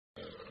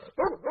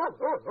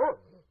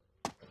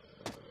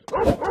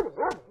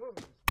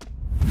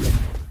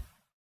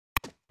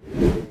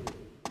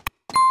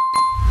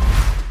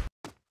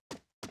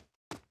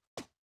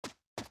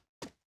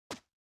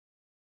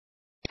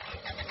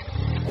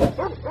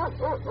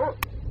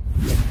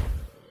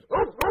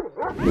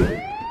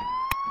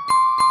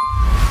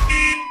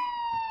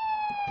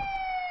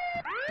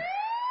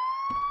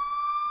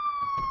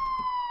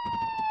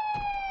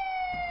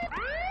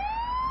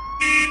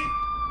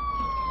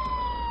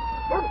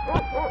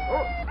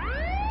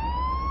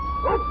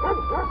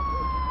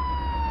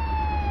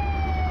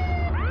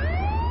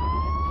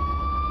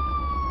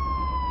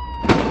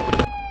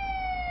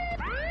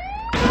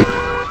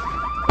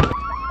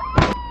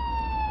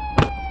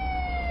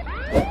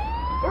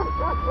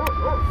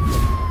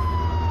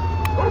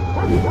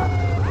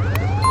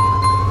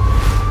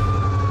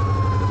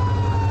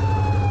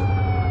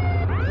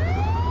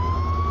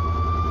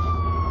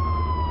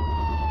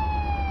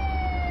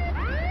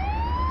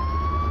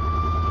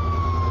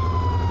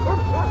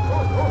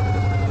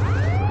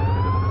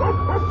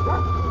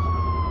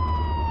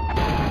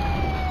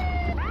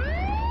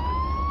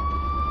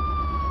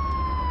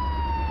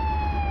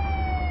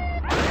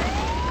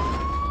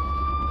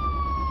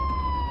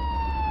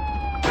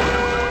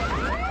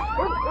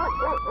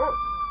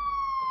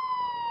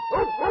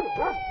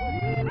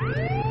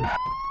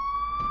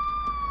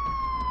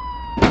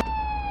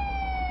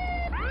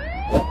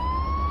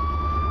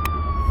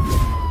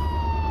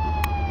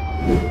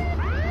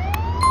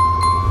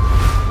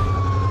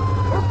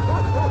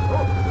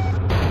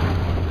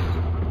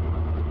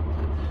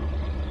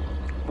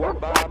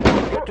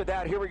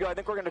Here we go. I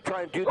think we're going to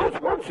try and do this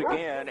once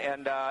again,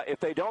 and if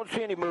they don't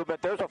see any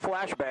movement, there's a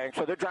flashbang,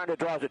 so they're trying to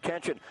draw his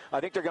attention. I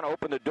think they're going to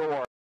open the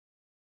door.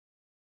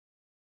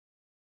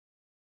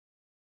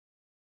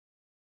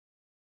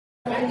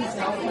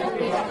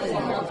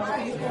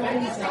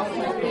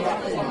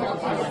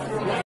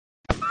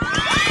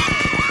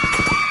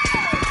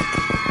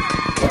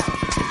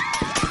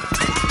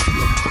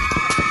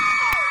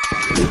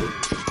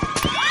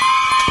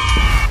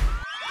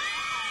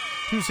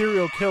 Two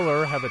serial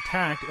killers have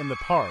attacked in the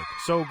park,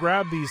 so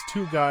grab these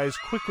two guys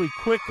quickly.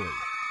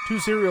 Two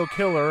serial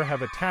killers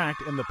have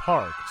attacked in the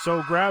park,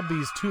 so grab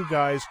these two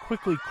guys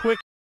quickly.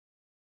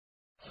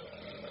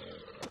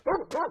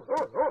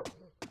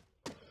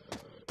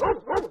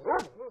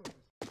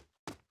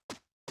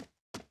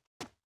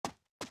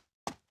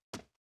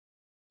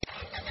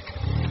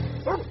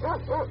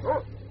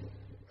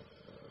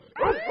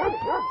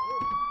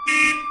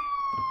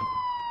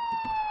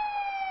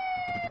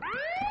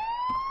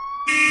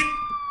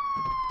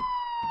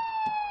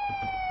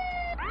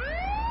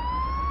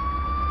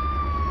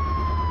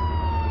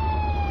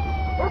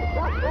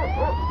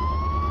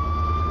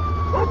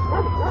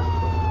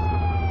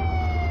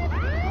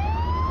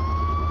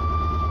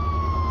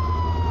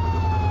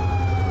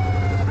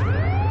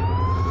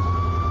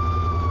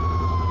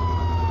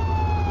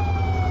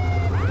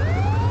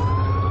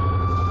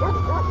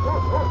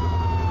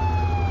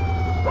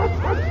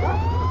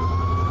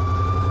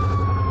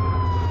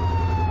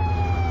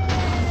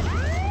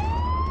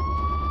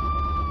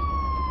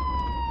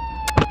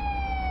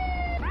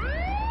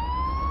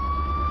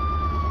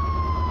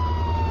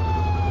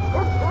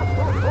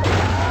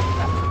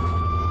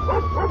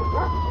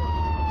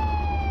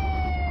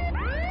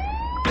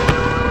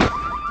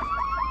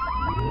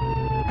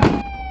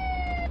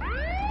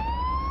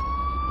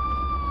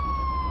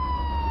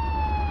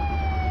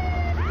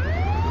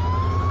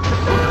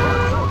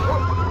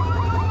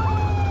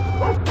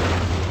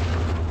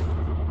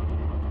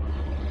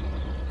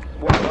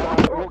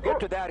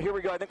 Here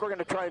we go. I think we're going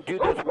to try and do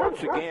this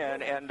once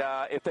again, and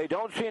if they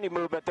don't see any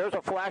movement, there's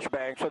a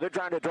flashbang, so they're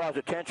trying to draw his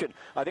attention.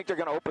 I think they're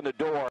going to open the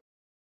door.